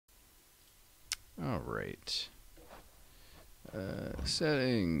Alright.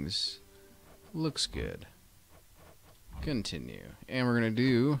 Settings. Looks good. Continue. And we're going to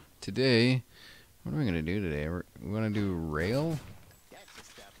do today... What are we going to do today? We want to do rail?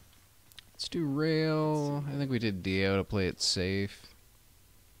 Let's do rail. I think we did Dio to play it safe.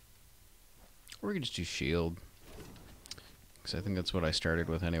 Or we could just do shield. Because I think that's what I started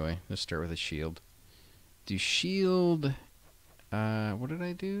with anyway. Let's start with a shield. Do shield... what did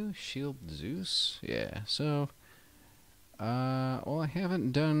I do? Shield Zeus? Yeah, so... well, I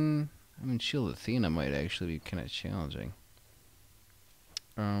haven't done... I mean, Shield Athena might actually be kind of challenging.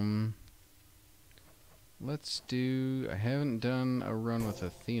 Let's do... I haven't done a run with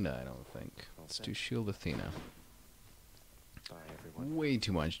Athena, I don't think. Let's do Shield Athena. Way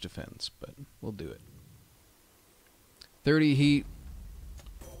too much defense, but we'll do it. 30 heat.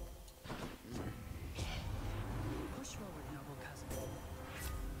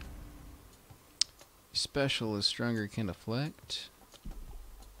 Special is stronger, can deflect.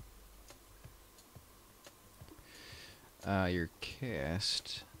 Your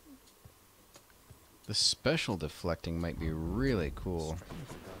cast. The special deflecting might be really cool.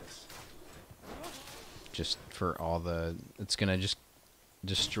 Just for all the... It's gonna just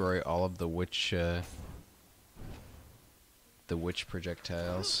destroy all of the witch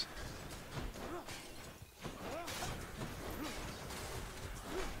projectiles.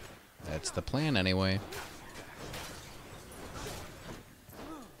 That's the plan anyway.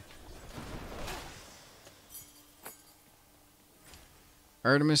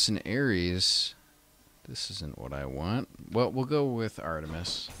 Artemis and Ares. This isn't what I want. Well, we'll go with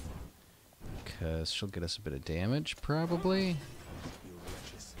Artemis. Because she'll get us a bit of damage, probably.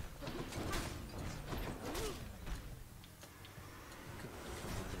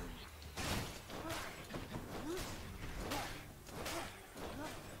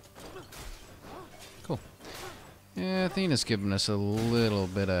 Cool. Yeah, Athena's giving us a little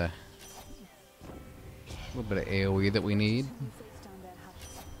bit of AoE that we need.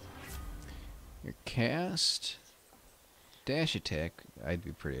 Your cast, dash attack. I'd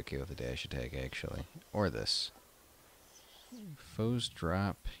be pretty okay with a dash attack actually, or this. Foes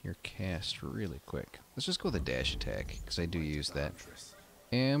drop your cast really quick. Let's just go with a dash attack because I do use that.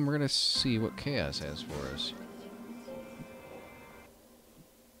 And we're gonna see what Chaos has for us.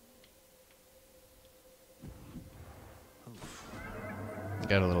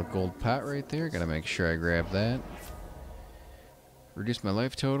 Got a little gold pot right there. Gotta make sure I grab that. Reduce my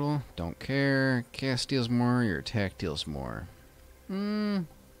life total. Don't care. Cast deals more. Your attack deals more. 55%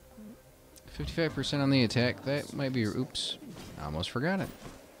 on the attack. That might be... Oops. I almost forgot it.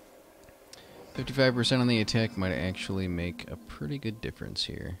 55% on the attack might actually make a pretty good difference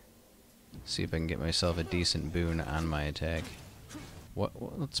here. See if I can get myself a decent boon on my attack.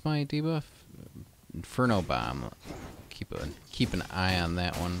 What's my debuff? Inferno Bomb. Keep an eye on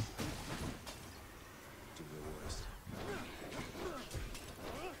that one.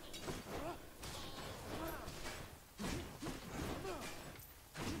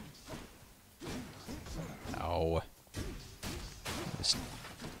 Oh.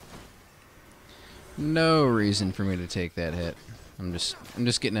 No reason for me to take that hit. I'm just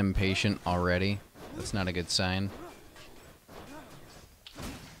getting impatient already. That's not a good sign.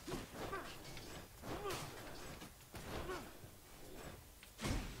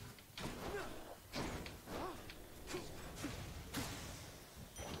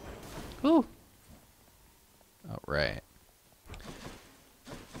 Ooh. All right.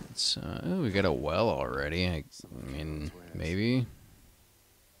 It's oh, we got a well already. I mean, maybe.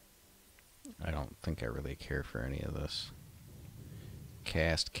 I don't think I really care for any of this.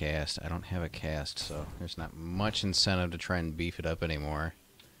 Cast. I don't have a cast, so there's not much incentive to try and beef it up anymore.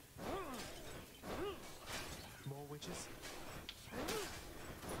 More witches?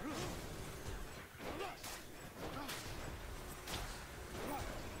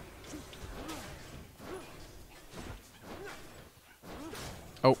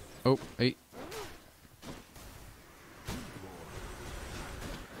 Oh, hey.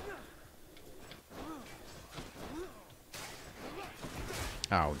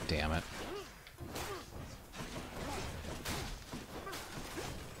 Oh, damn it.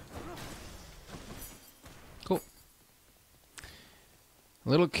 Cool. A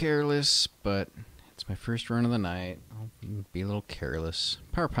little careless, but it's my first run of the night. I'll be a little careless.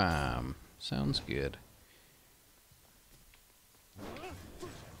 Power Palm. Sounds good.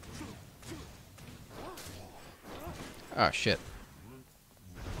 Oh, shit.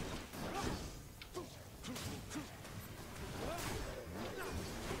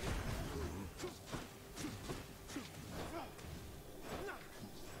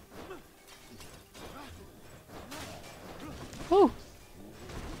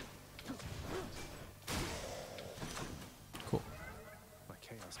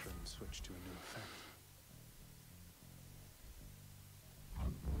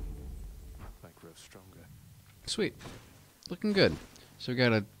 grow stronger. Sweet. Looking good. So we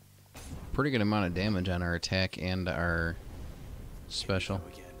got a pretty good amount of damage on our attack and our special. Go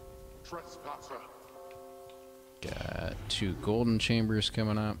again. Trespasser. Got 2 golden chambers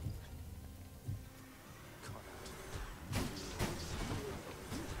coming up. Con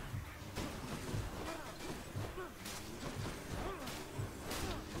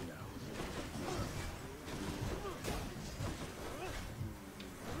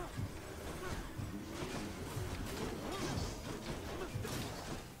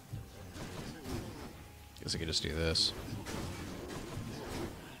Guess I could just do this.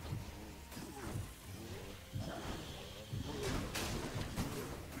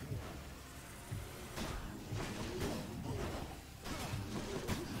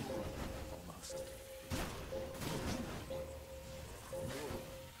 Almost.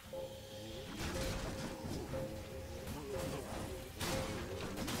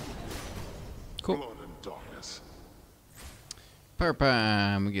 Cool. Blood and darkness. Power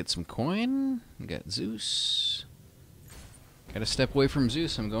Prime. We get some coin. We got Zeus. Gotta step away from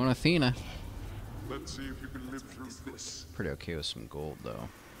Zeus. I'm going Athena. Let's see if you can live through this. Pretty okay with some gold, though.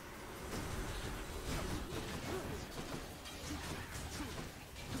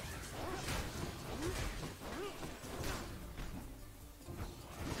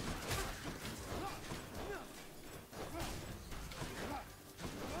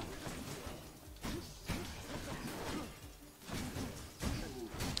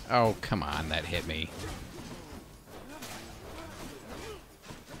 Oh, come on. That hit me.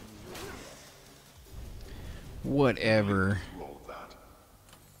 Whatever. Roll that.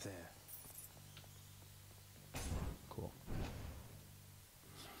 There. Cool.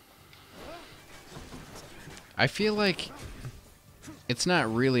 I feel like it's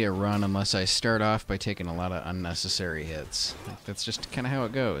not really a run unless I start off by taking a lot of unnecessary hits. Like, that's just kind of how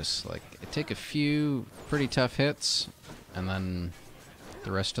it goes. Like, I take a few pretty tough hits, and then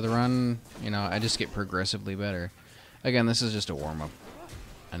the rest of the run, you know, I just get progressively better. Again, this is just a warm-up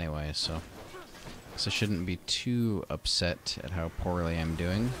anyway, so I shouldn't be too upset at how poorly I'm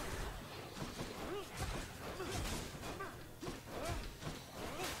doing.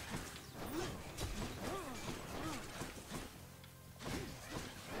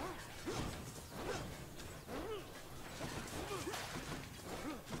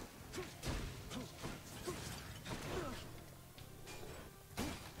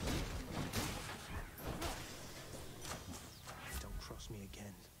 Don't cross me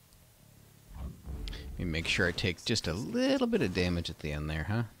again. Let me make sure I take just a little bit of damage at the end there,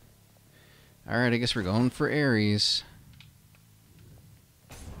 huh? Alright, I guess we're going for Ares.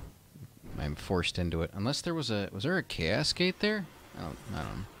 I'm forced into it. Unless there was there a Chaos Gate there? I don't know.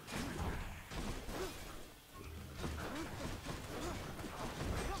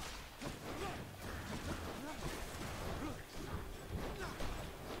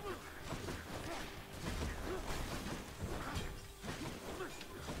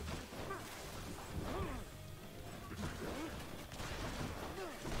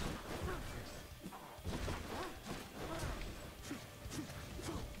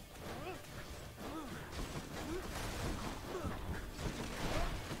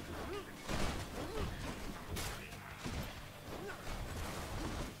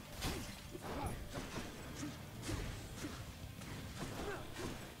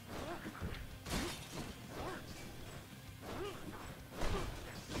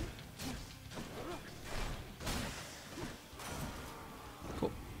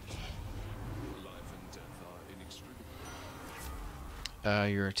 Cool. Life and death are inextricable.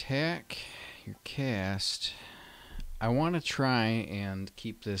 Your attack, your cast. I want to try and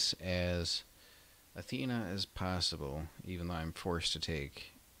keep this as Athena as possible, even though I'm forced to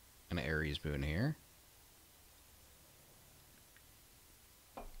take an Ares boon here.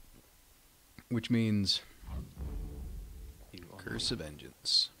 Which means You honor Curse me. of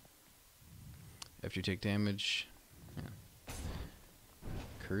Vengeance. After you take damage, yeah.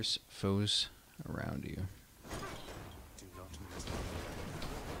 Curse foes around you. Do not miss.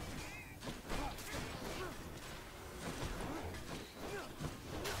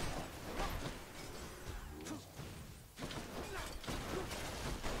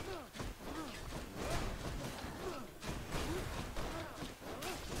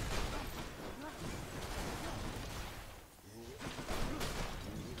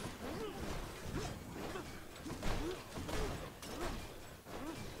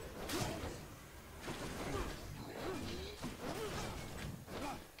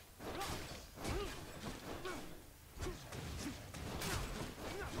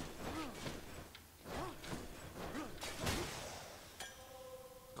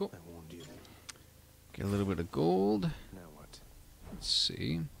 Cool. I warned you. Get a little bit of gold. Now what? Let's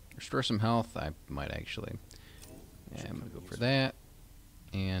see. Restore some health. I might actually. Yeah, I'm gonna go for that.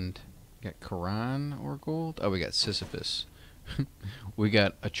 And got Quran or gold. Oh, we got Sisyphus. We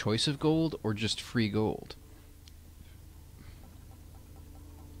got a choice of gold or just free gold.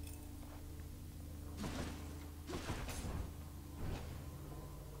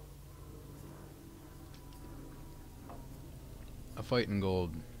 A fight in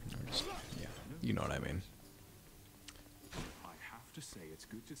gold. Or just, yeah, you know what I mean. I have to say, it's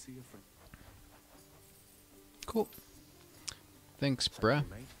good to see a friend. Cool. Thanks, Thank you, bruh.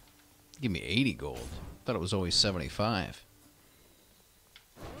 mate. Give me 80 gold. Thought it was always 75.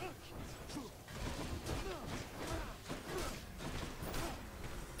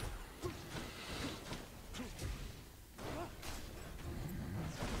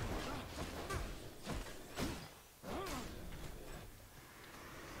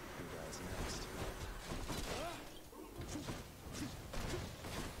 Who dies next?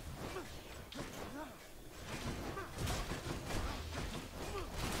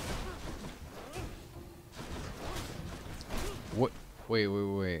 What?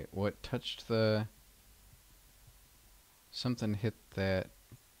 Wait. What touched the... Something hit that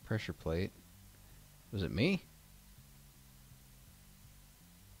pressure plate. Was it me?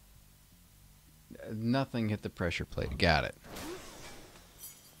 Nothing hit the pressure plate. Got it.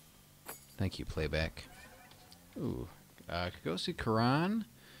 Thank you, playback. Ooh. Could go see Quran.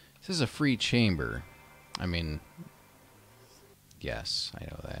 This is a free chamber. I mean... Yes, I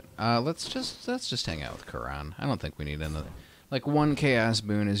know that. Let's just hang out with Quran. I don't think we need another... Like, one chaos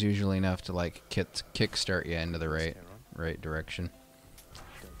boon is usually enough to, like, kickstart you into the right direction.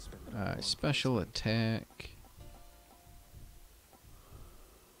 Don't spend the night Special attack.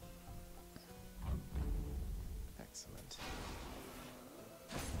 Excellent.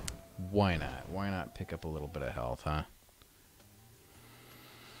 Why not? Why not pick up a little bit of health, huh?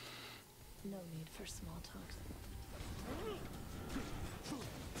 No need for small talk.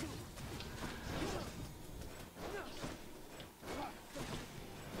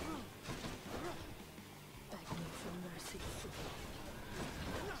 Beg me for mercy.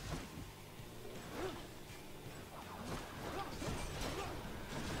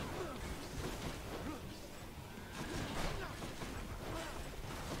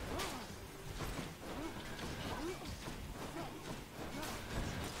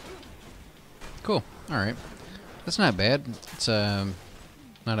 Cool. Alright. That's not bad. It's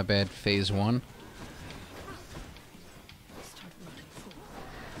not a bad phase 1. Start running forward.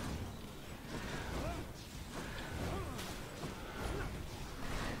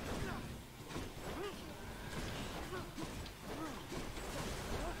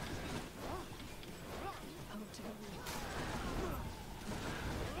 How dare you?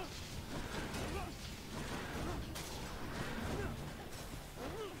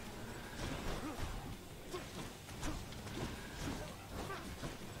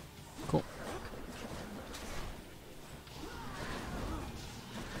 Cool.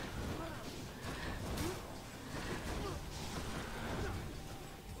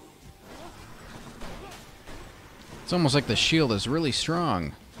 It's almost like the shield is really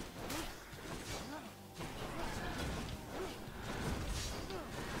strong.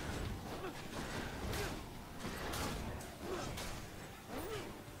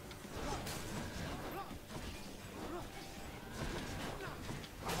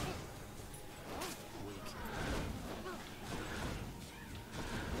 Weak.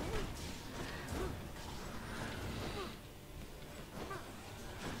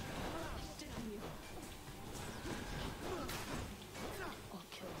 Damn you! I'll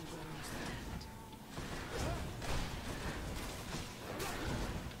kill you where you stand.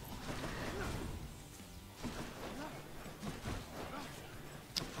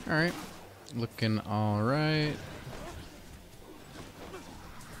 Alright. Looking alright.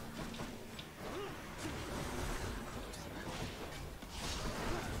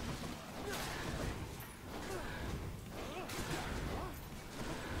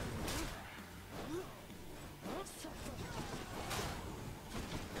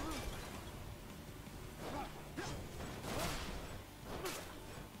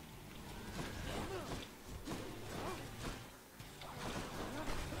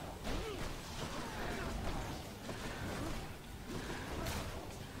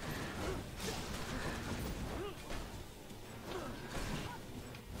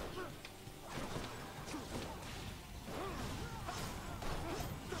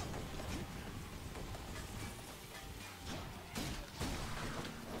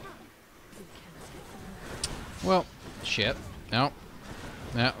 You can't escape from that. Well, shit. No.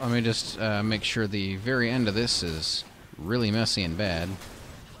 Now, let me just make sure the very end of this is really messy and bad.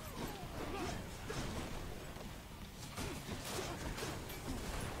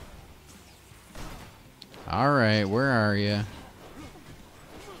 Alright, where are you?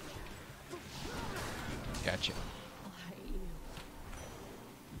 Gotcha. I hate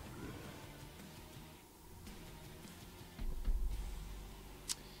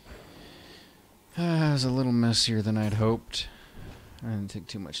you. It was a little messier than I'd hoped. I didn't take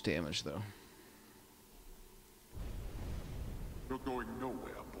too much damage, though. You're going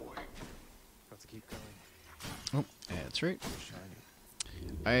nowhere, boy. Let's keep going. Oh, that's right.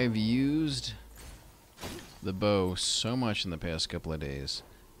 Shiny. I've used the bow so much in the past couple of days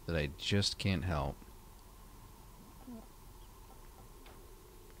that I just can't help.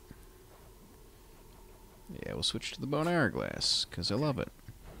 Yeah, we'll switch to the bow and hourglass, because I love it.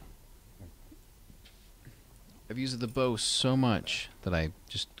 I've used the bow so much that I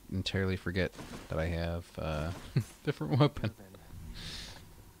just entirely forget that I have a different weapon.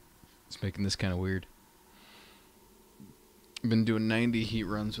 It's making this kind of weird. I've been doing 90 heat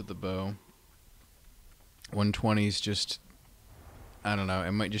runs with the bow. 120's just, I don't know,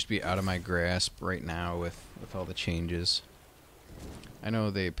 it might just be out of my grasp right now with all the changes. I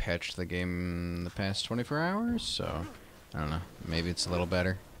know they patched the game in the past 24 hours, so I don't know, maybe it's a little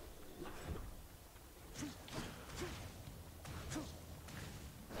better.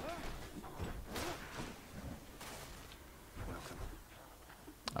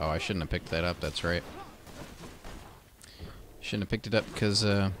 Oh, I shouldn't have picked that up, that's right. Shouldn't have picked it up because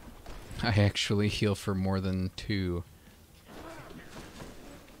I actually heal for more than 2.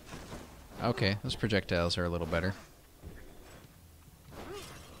 Okay, those projectiles are a little better.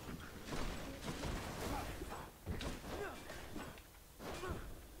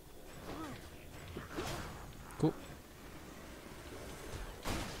 Cool.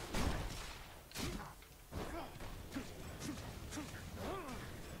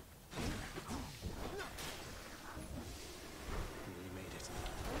 We made it.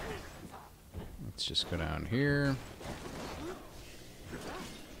 Let's just go down here.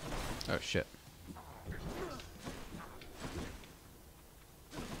 Oh, shit.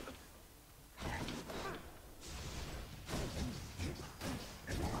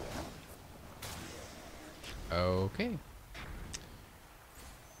 Okay.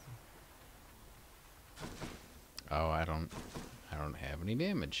 Oh, I don't have any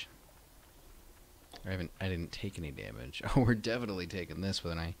damage. I didn't take any damage. Oh, we're definitely taking this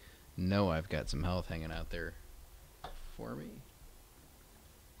one. I know I've got some health hanging out there for me.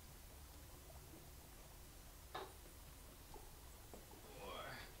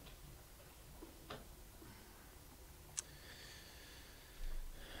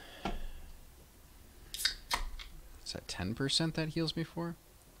 Is that 10% that heals me for?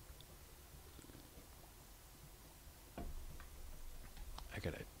 I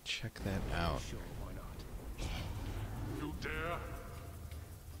gotta check that out. Sure, why not? You dare?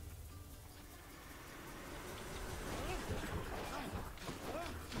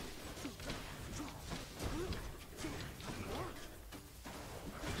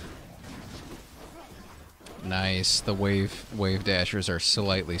 Nice. The wave dashers are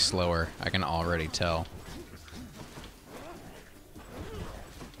slightly slower. I can already tell.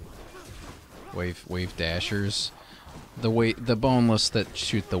 Wave dashers. The boneless that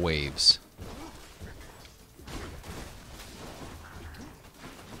shoot the waves.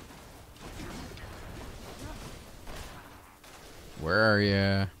 Where are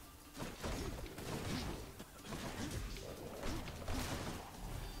ya?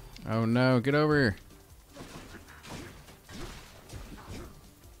 Oh no, get over here.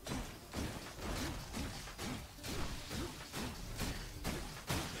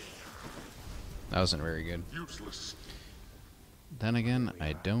 That wasn't very good. Useless. Then again,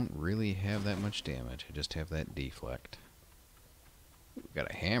 I don't really have that much damage. I just have that deflect. Ooh, got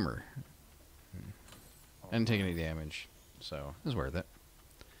a hammer. I didn't take any damage, so it was worth it.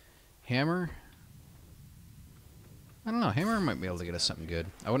 Hammer? I don't know. Hammer might be able to get us something good.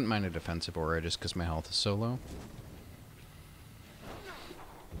 I wouldn't mind a defensive aura just because my health is so low.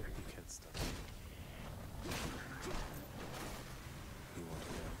 You can't stop. You want to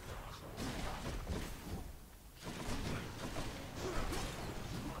go?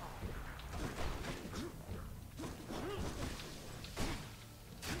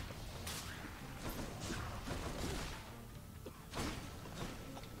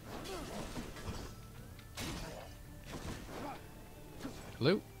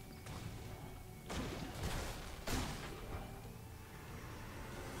 Hello?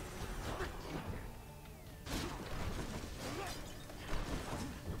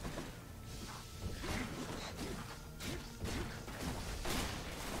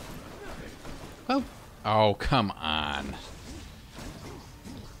 Oh, come on.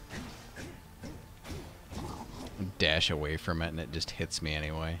 Dash away from it and it just hits me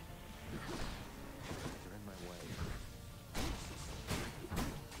anyway. You're in my way.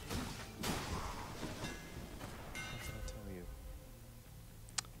 What did I tell you?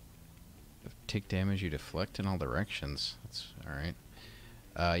 Take damage, you deflect in all directions. That's alright.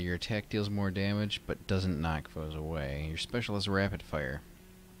 Your attack deals more damage, but doesn't knock foes away. Your special is rapid fire.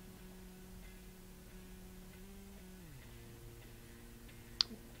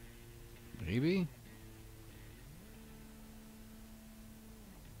 Maybe?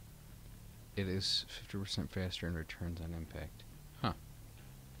 It is 50% faster and returns on impact. Huh.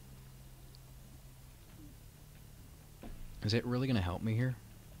 Is it really going to help me here?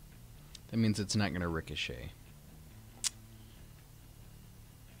 That means it's not going to ricochet.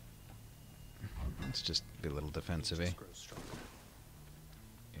 Let's just be a little defensive, eh? Just grow stronger.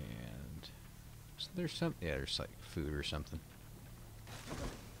 And so there's some, yeah, there's like food or something.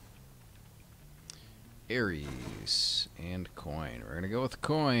 Ares and coin. We're gonna go with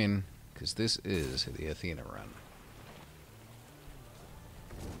coin because this is the Athena run.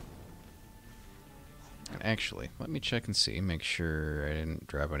 And actually, let me check and see, make sure I didn't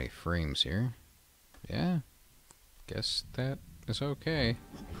drop any frames here. Yeah, guess that is okay.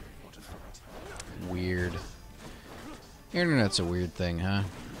 What a fight. Weird. Internet's a weird thing, huh?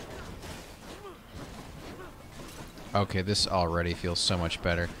 Okay, this already feels so much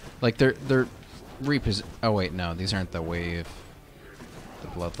better. Like they're oh wait, no, these aren't the wave, the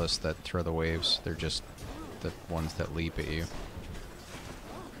bloodless that throw the waves. They're just the ones that leap at you.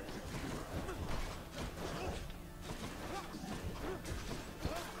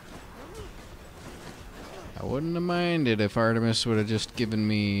 I wouldn't have minded if Artemis would have just given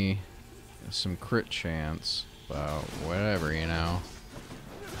me some crit chance, but whatever, you know.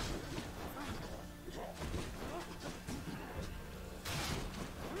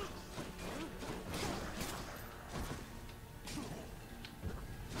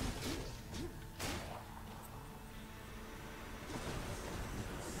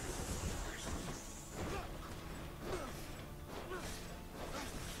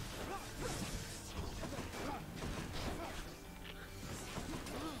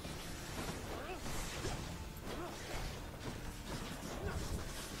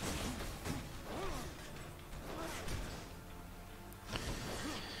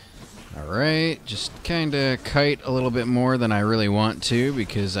 Alright, just kinda kite a little bit more than I really want to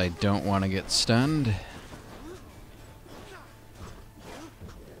because I don't want to get stunned.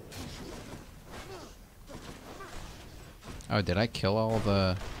 Oh, did I kill all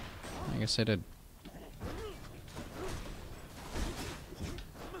the... I guess I did.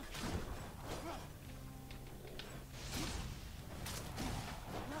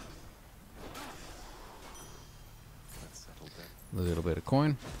 That's settled then. A little bit of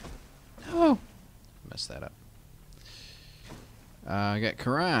coin. Oh! Messed that up. I got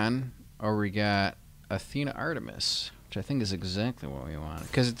Quran, or we got Athena Artemis, which I think is exactly what we want.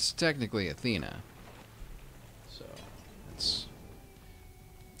 Because it's technically Athena. So, it's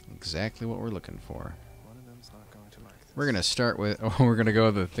exactly what we're looking for. One of them's not going to like this. We're gonna start with, oh, we're gonna go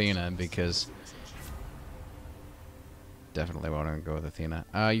with Athena because definitely want to go with Athena.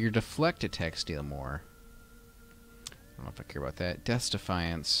 Your deflect attacks deal more. I don't know if I care about that. Death's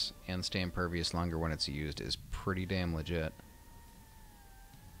Defiance and stay impervious longer when it's used is pretty damn legit.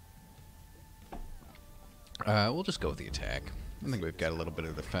 We'll just go with the attack. I think we've got a little bit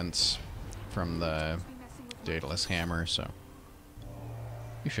of defense from the Daedalus Hammer, so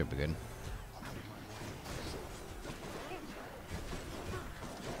you should be good.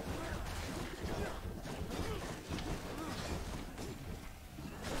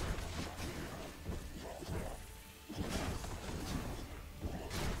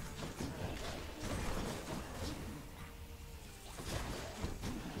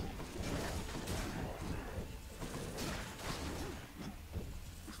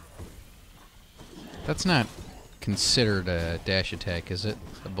 That's not considered a dash attack, is it?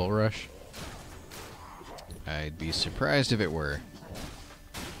 A bull rush? I'd be surprised if it were.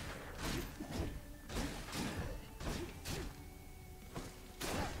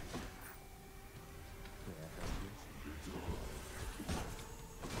 May I help you?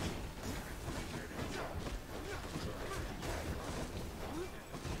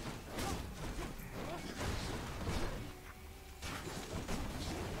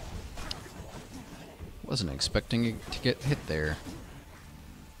 Wasn't expecting it to get hit there.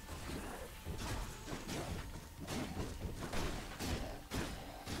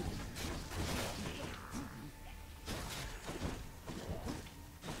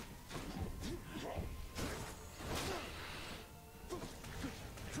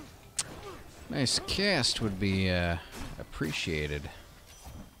 Nice cast would be appreciated.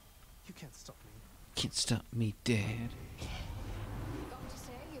 You can't stop me. Can't stop me, Dad. Got to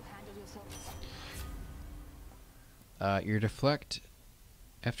say, you've handled yourself. Your deflect.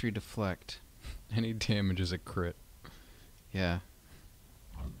 After you deflect, any damage is a crit. Yeah.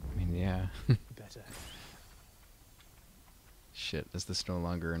 I mean, yeah. Better. Shit, is this no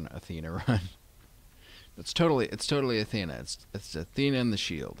longer an Athena run? It's totally Athena. It's Athena and the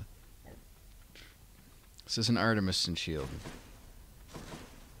shield. This is an Artemis and shield.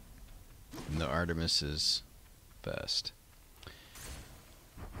 And the Artemis is best.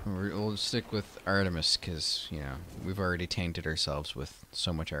 We'll stick with Artemis because, you know, we've already tainted ourselves with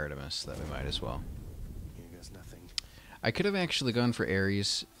so much Artemis that we might as well. Here goes nothing. I could have actually gone for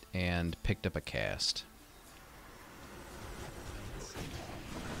Ares and picked up a cast.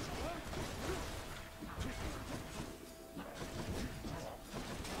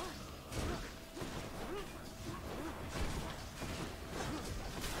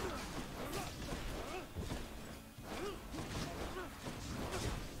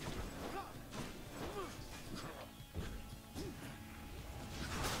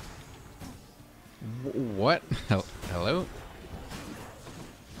 What? Hello?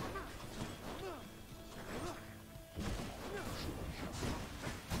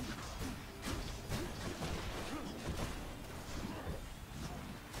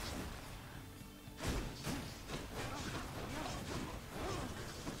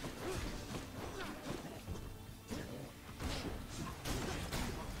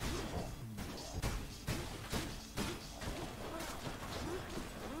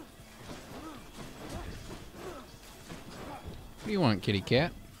 What do you want, kitty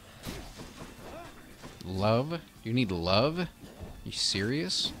cat? Love? You need love? You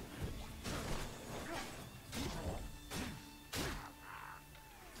serious?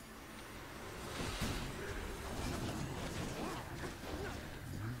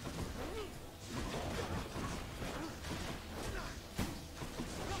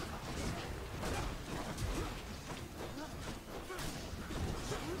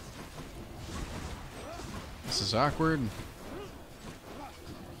 This is awkward.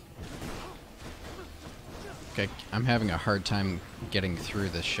 Okay, I'm having a hard time getting through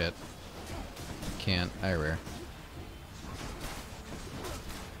this shit. Can't. I rare.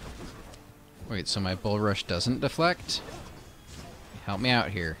 Wait, so my bull rush doesn't deflect? Help me out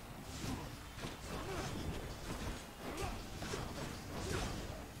here.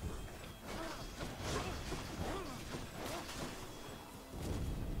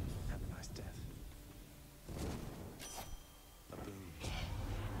 Have a nice death. A boom.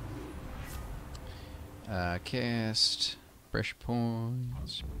 Cast. Pressure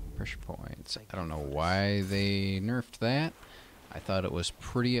points. Pressure points. I don't know why they nerfed that. I thought it was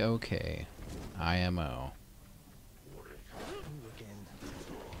pretty okay. IMO. Ooh, again.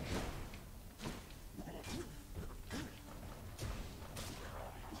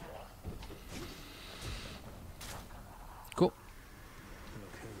 Cool.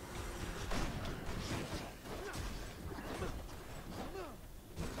 Okay.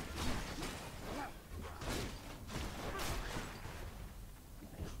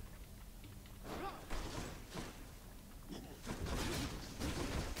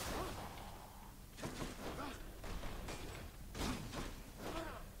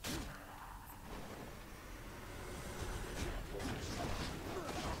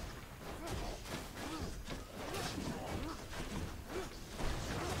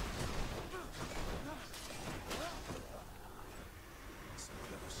 So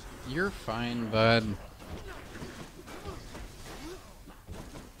close. You're fine, bud.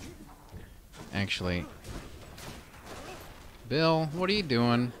 Actually, Bill, what are you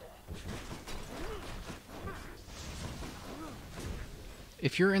doing?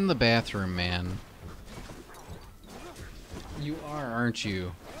 If you're in the bathroom, man. You are, aren't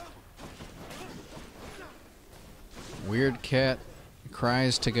you? Weird cat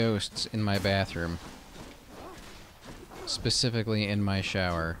cries to ghosts in my bathroom. Specifically in my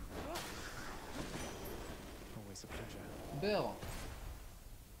shower. Always a pleasure. Bill.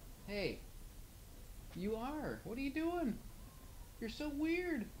 Hey. You are. What are you doing? You're so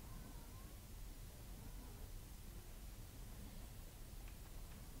weird.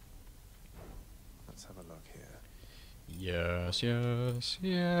 Let's have a look here. Yes, yes,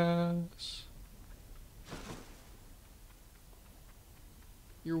 yes.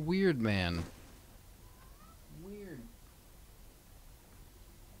 You're weird, man. Weird.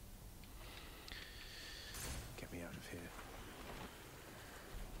 Get me out of here.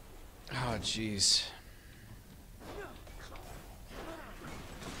 Oh, jeez.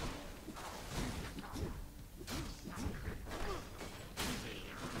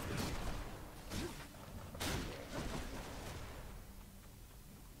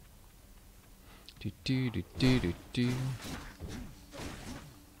 Do do do do do do.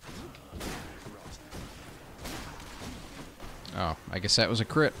 Oh, I guess that was a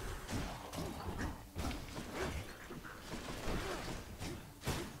crit.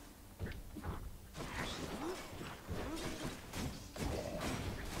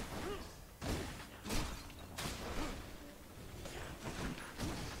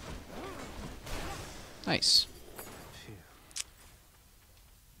 Nice.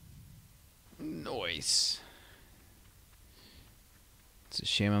 Nice. It's a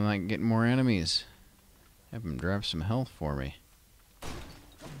shame I'm not getting more enemies. Have them drop some health for me.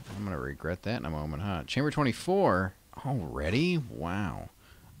 I'm gonna regret that in a moment, huh? Chamber 24 already? Wow.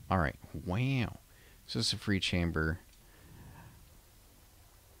 All right. Wow. So it's a free chamber.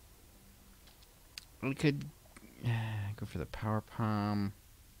 We could go for the power palm.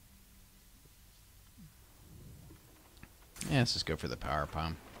 Yeah, let's just go for the power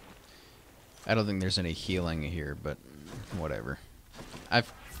palm. I don't think there's any healing here, but whatever.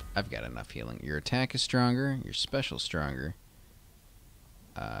 I've got enough healing. Your attack is stronger. Your special's stronger.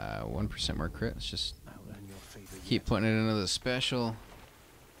 1% more crit. Let's just keep putting it into the special.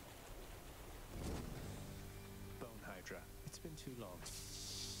 Bone Hydra. It's been too long.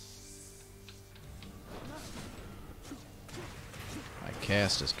 My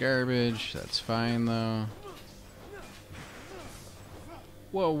cast is garbage. That's fine, though.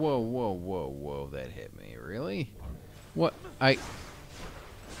 Whoa, whoa, whoa, whoa, whoa. That hit me. Really? What?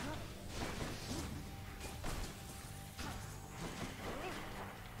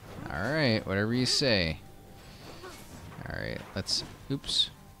 Alright, whatever you say. Alright, let's... Oops.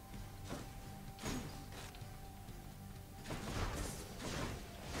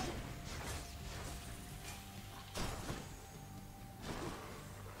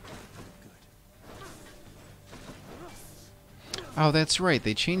 Oh, that's right.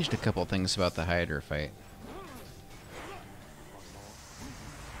 They changed a couple things about the Hydra fight.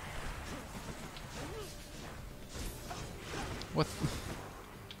 What?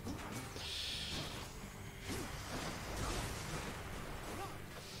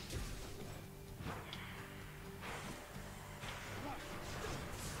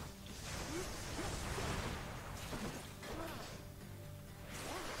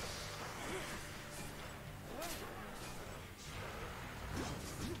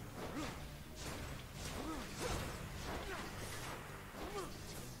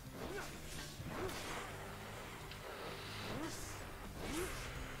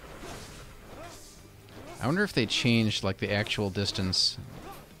 I wonder if they changed, like, the actual distance.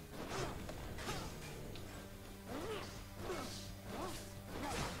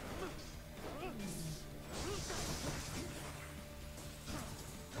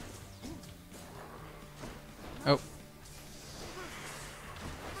 Oh.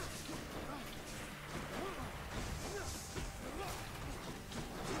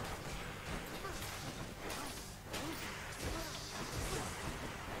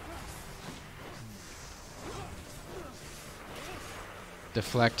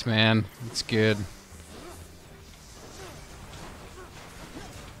 Deflect, man. It's good.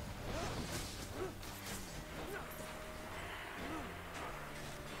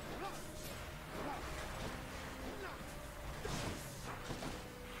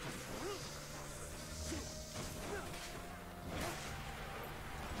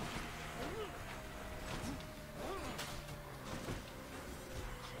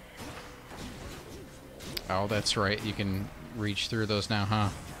 Oh, that's right. You can reach through those now, huh?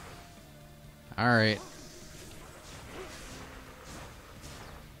 Alright.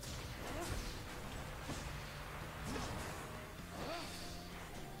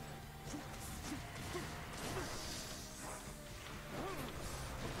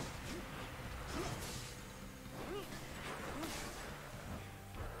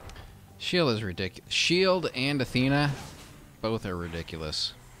 Shield is ridiculous. Shield and Athena, both are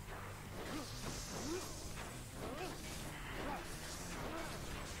ridiculous.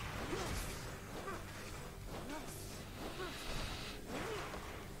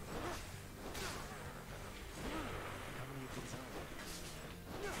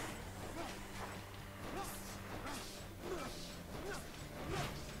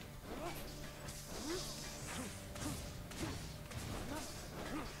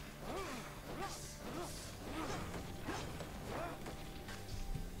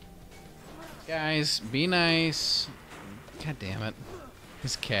 Guys, be nice. God damn it.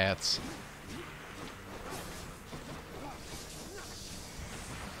 His cats.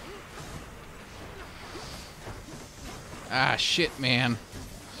 Ah, shit, man.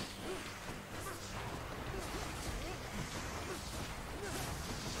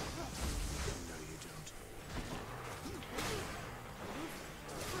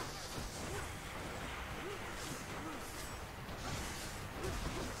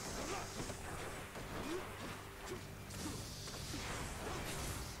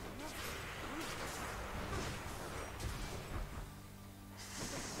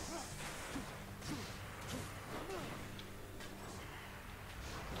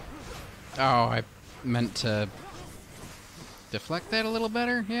 Oh, I meant to deflect that a little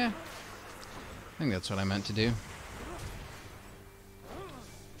better? Yeah. I think that's what I meant to do.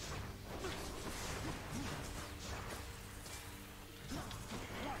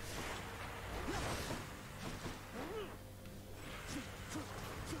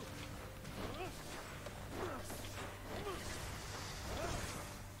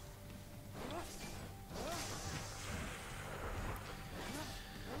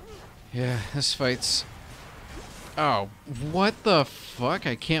 Yeah, this fight's... Oh, what the fuck?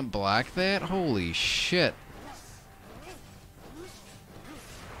 I can't block that? Holy shit.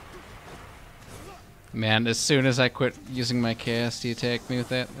 Man, as soon as I quit using my cast, he attacked me with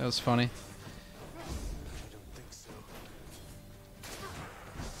that. That was funny. I don't think so.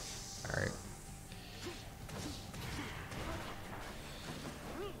 Alright.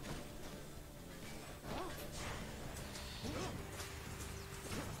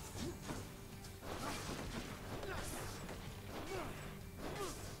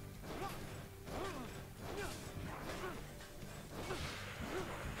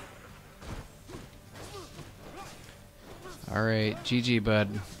 Alright, GG, bud.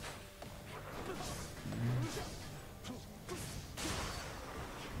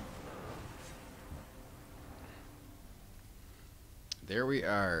 There we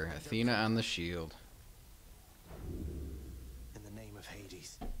are, Athena on the shield. In the name of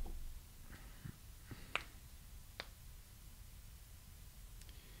Hades.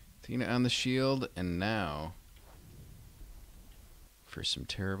 Athena on the shield, and now for some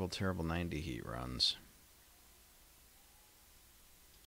terrible, terrible 90 heat runs.